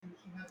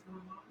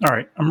All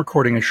right, I'm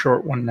recording a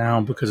short one now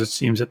because it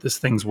seems that this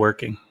thing's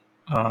working.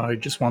 I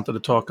just wanted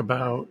to talk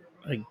about,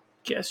 I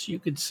guess you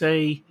could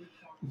say,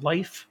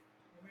 life,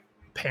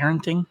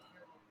 parenting,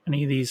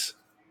 any of these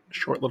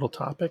short little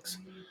topics.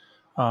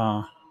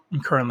 I'm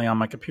currently on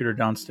my computer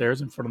downstairs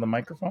in front of the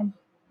microphone,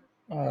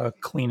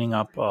 cleaning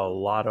up a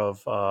lot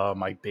of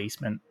my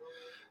basement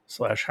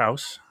slash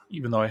house,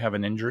 even though I have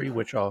an injury,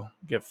 which I'll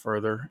get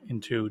further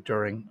into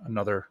during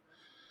another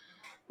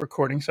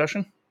recording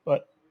session.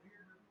 But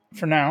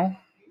for now,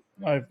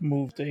 I've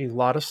moved a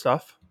lot of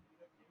stuff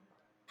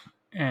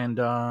and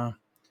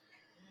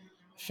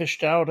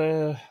fished out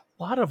a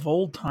lot of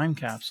old time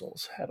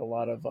capsules. Had a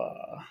lot of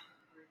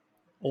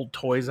old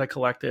toys I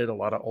collected, a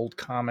lot of old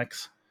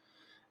comics,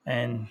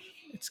 and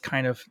it's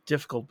kind of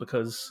difficult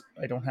because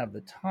I don't have the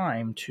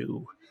time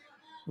to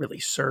really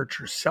search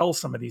or sell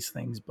some of these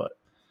things. But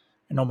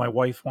I know my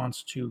wife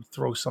wants to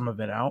throw some of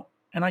it out,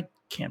 and I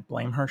can't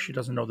blame her. She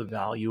doesn't know the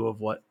value of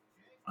what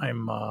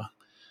I'm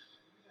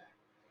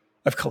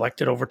I've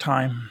collected over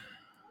time.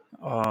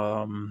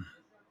 Um,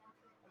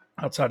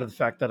 Outside of the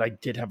fact that I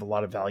did have a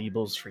lot of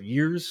valuables for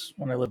years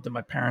when I lived in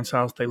my parents'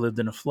 house, they lived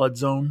in a flood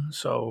zone.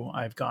 So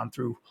I've gone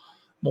through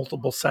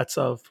multiple sets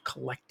of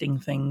collecting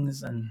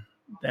things. And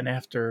then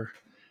after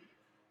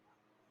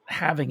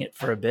having it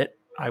for a bit,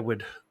 I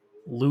would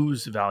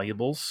lose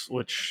valuables,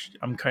 which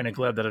I'm kind of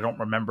glad that I don't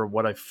remember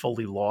what I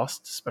fully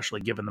lost,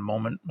 especially given the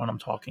moment when I'm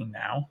talking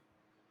now.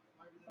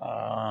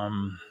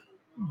 Um,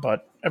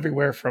 but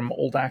everywhere from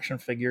old action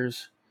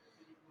figures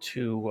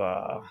to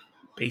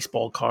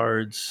baseball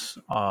cards.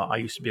 I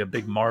used to be a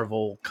big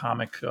Marvel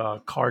comic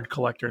card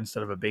collector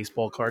instead of a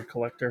baseball card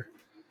collector.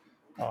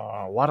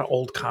 A lot of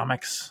old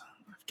comics.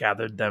 I've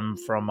gathered them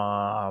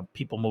from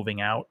people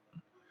moving out.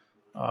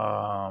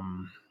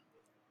 Um,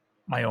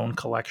 my own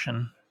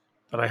collection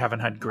that I haven't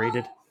had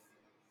graded.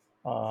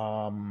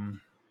 Um,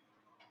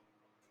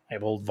 I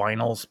have old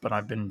vinyls, but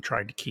I've been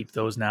trying to keep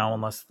those now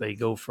unless they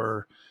go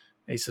for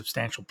a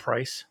substantial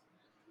price.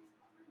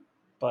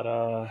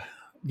 But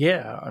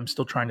yeah, I'm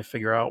still trying to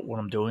figure out what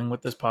I'm doing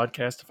with this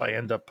podcast. If I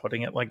end up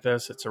putting it like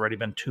this, it's already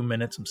been 2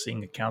 minutes. I'm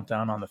seeing a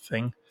countdown on the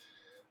thing.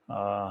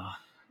 Uh,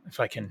 if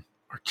I can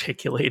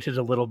articulate it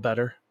a little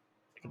better,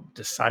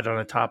 decide on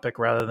a topic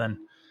rather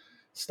than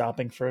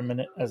stopping for a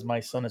minute as my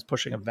son is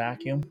pushing a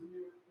vacuum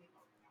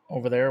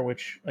over there,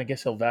 which I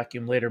guess he'll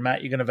vacuum later.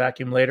 Matt, you going to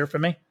vacuum later for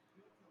me?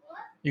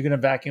 You going to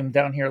vacuum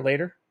down here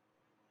later?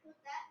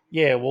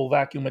 Yeah, we'll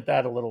vacuum with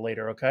that a little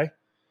later, okay?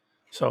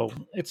 So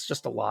it's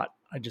just a lot.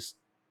 I just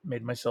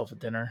made myself a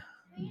dinner,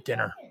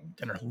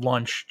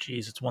 lunch.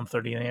 Jeez, it's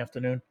 1:30 in the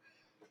afternoon.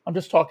 I'm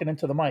just talking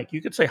into the mic.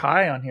 You could say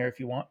hi on here if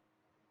you want.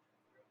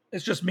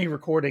 It's just me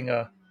recording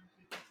a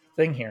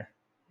thing here.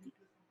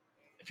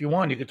 If you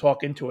want, you could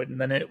talk into it and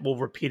then it will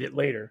repeat it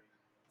later.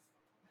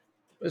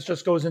 This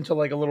just goes into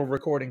like a little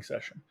recording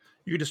session.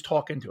 You could just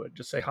talk into it.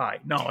 Just say hi.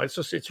 No,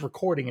 it's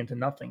recording into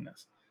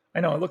nothingness.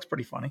 I know it looks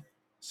pretty funny.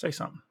 Say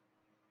something.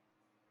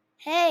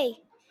 Hey,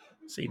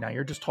 See, now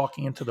you're just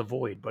talking into the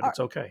void, but it's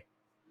okay.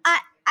 I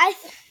I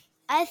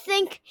I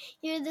think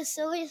you're the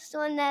silliest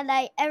one that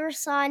I ever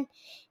saw,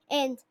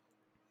 and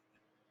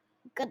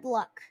good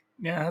luck.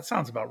 Yeah, that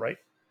sounds about right.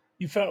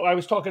 You found I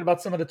was talking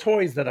about some of the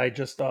toys that I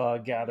just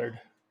gathered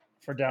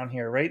for down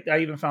here, right? I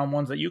even found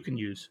ones that you can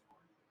use,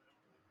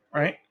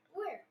 right?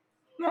 Where?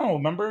 No,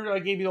 remember I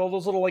gave you all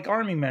those little like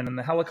army men and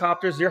the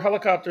helicopters. Your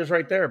helicopter's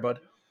right there, bud.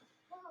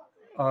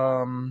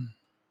 Um,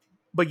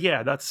 but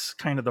yeah, that's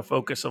kind of the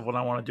focus of what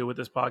I want to do with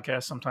this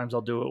podcast. Sometimes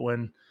I'll do it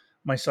when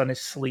my son is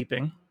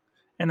sleeping,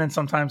 and then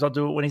sometimes I'll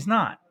do it when he's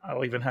not.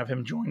 I'll even have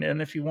him join in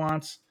if he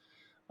wants.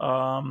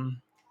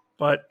 Um,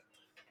 but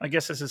I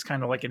guess this is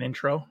kind of like an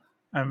intro.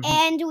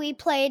 And we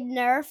played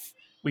Nerf.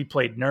 We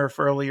played Nerf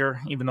earlier,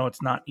 even though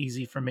it's not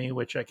easy for me,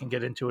 which I can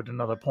get into at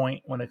another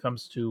point when it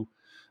comes to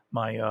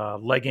my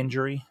leg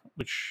injury,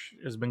 which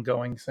has been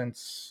going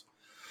since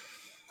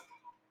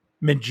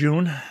mid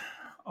June.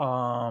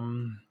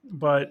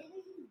 But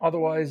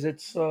otherwise,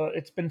 it's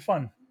been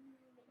fun.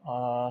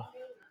 Uh,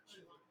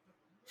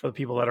 for the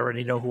people that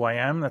already know who I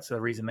am, that's the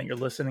reason that you're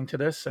listening to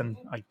this, and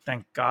I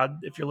thank God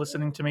if you're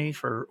listening to me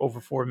for over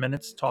 4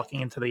 minutes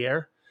talking into the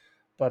air.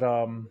 But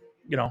I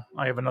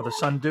have another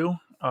son due.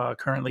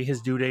 Currently,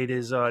 his due date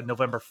is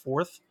November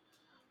 4th.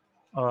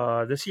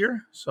 This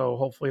year. So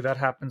hopefully that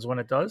happens when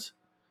it does.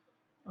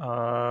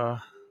 Uh,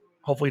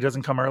 Hopefully it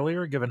doesn't come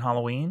earlier, given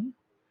Halloween.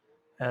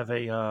 I have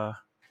a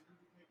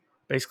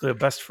basically a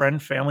best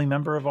friend, family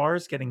member of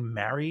ours, getting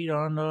married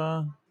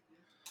on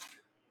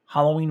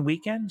Halloween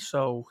weekend.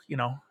 So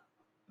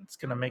it's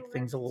gonna make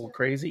things a little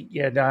crazy.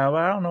 Yeah, no,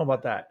 I don't know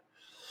about that.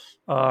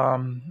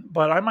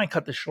 But I might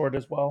cut this short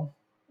as well.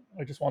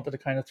 I just wanted to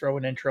kind of throw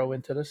an intro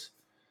into this,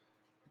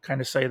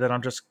 kind of say that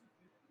I'm just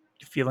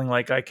feeling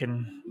like I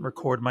can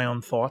record my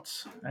own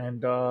thoughts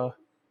and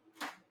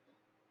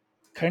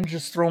kind of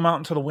just throw them out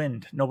into the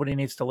wind. Nobody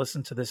needs to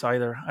listen to this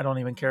either. I don't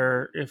even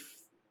care if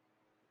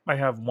I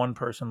have one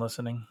person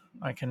listening.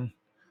 I can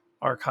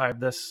archive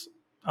this.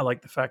 I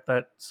like the fact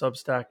that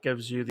Substack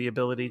gives you the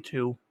ability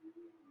to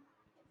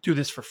do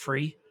this for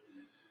free.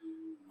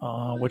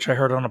 which I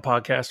heard on a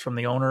podcast from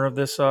the owner of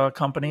this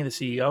company, the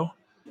CEO,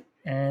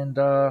 and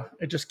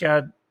it just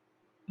got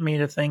me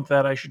to think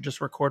that I should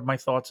just record my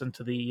thoughts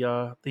into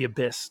the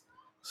abyss.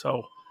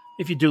 So,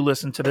 if you do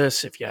listen to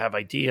this, if you have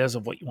ideas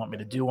of what you want me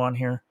to do on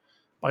here,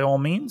 by all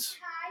means,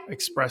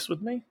 express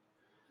with me.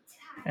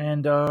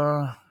 And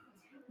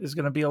there's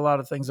going to be a lot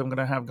of things I'm going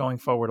to have going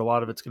forward. A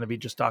lot of it's going to be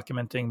just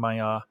documenting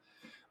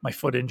my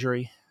foot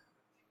injury.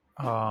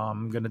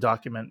 I'm going to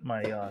document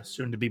my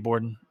soon to be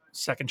born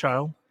second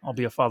child. I'll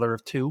be a father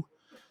of two.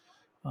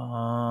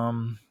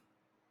 The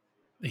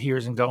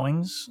here's and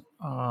goings.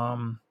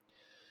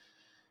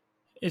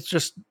 It's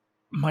just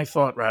my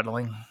thought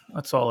rattling.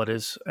 That's all it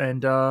is.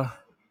 And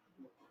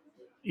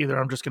either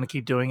I'm just going to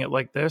keep doing it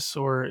like this,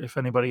 or if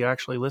anybody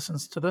actually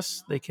listens to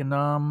this, they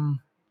can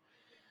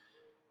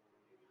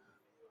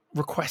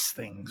request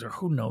things or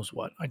who knows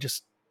what. I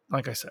just,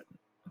 like I said,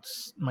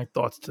 it's my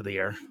thoughts to the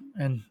air.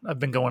 And I've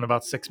been going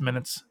about 6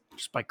 minutes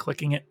just by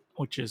clicking it,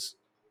 which is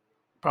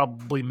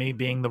probably me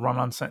being the run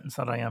on sentence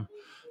that I am.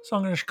 So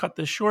I'm going to cut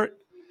this short.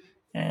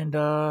 And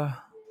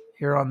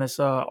here on this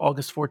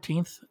August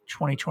 14th,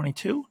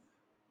 2022,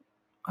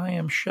 I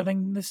am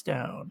shutting this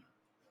down.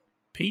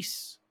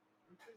 Peace.